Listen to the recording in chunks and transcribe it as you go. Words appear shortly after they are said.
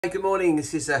Hi, good morning.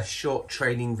 This is a short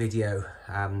training video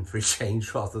for a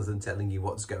change rather than telling you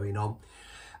what's going on.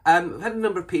 I've had a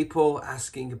number of people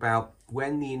asking about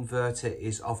when the inverter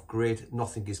is off grid,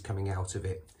 nothing is coming out of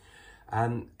it.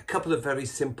 A couple of very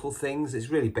simple things. It's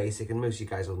really basic and most of you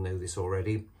guys will know this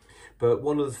already. But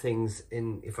one of the things,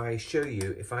 if I show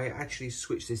you, if I actually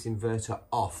switch this inverter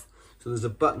off, so there's a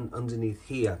button underneath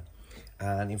here,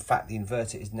 and in fact the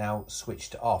inverter is now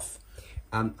switched off.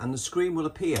 And the screen will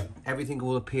appear, everything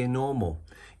will appear normal,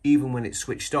 even when it's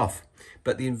switched off,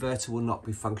 but the inverter will not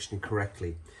be functioning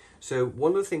correctly. So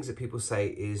one of the things that people say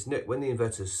is, no, when the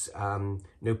inverter's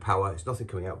no power, it's nothing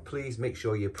coming out, please make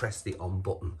sure you press the on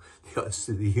button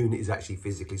so the unit is actually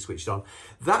physically switched on.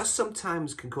 That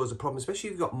sometimes can cause a problem,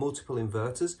 especially if you've got multiple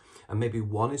inverters and maybe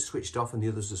one is switched off and the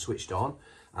others are switched on.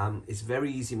 It's a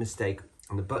very easy mistake,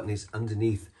 and the button is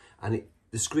underneath, and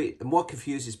the screen, and what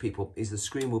confuses people is the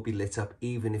screen will be lit up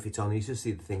even if it's on. You just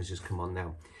see the things just come on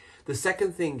now. The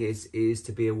second thing is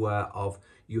to be aware of,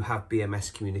 you have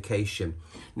BMS communication.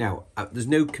 Now, there's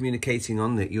no communicating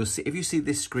on it. You'll see, if you see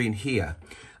this screen here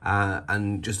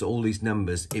and just all these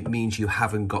numbers, it means you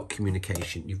haven't got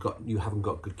communication. You haven't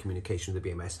got good communication with the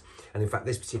BMS. And in fact,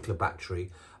 this particular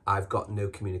battery, I've got no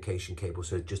communication cable,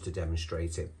 so just to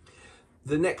demonstrate it.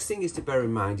 The next thing is to bear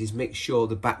in mind is make sure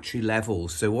the battery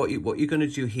levels. So what you're going to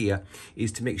do here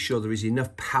is to make sure there is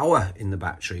enough power in the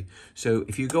battery. So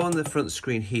if you go on the front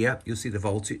screen here, you'll see the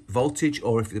voltage,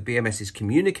 or if the BMS is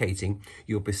communicating,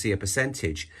 you'll see a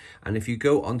percentage. And if you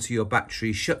go onto your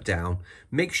battery shutdown,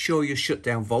 make sure your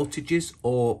shutdown voltages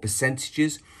or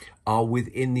percentages are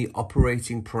within the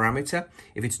operating parameter.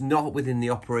 If it's not within the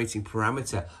operating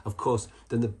parameter, of course,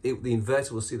 then the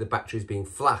inverter will see the battery as being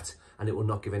flat and it will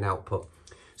not give an output.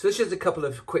 So this is just a couple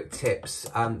of quick tips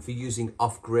for using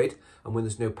off-grid and when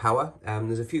there's no power.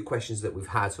 There's a few questions that we've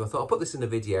had, so I thought I'll put this in a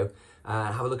video,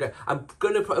 have a look at. I'm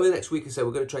going to, over the next week or so,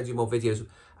 we're going to try and do more videos.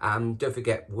 Don't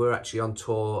forget, we're actually on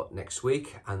tour next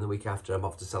week, and the week after I'm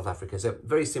off to South Africa. So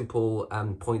very simple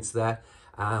points there.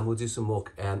 We'll do some more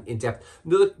in-depth.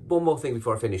 One more thing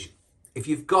before I finish. If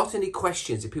you've got any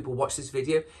questions, if people watch this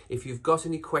video, if you've got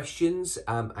any questions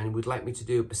and would like me to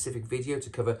do a specific video to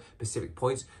cover specific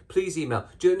points, please email.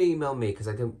 Don't email me because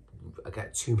I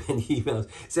get too many emails.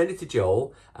 Send it to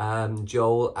Joel,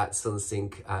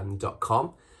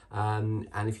 joel@sunsynk.com.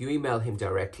 And if you email him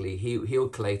directly, he'll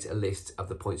collate a list of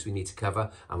the points we need to cover,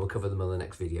 and we'll cover them on the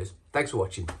next videos. Thanks for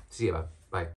watching. See you, bye.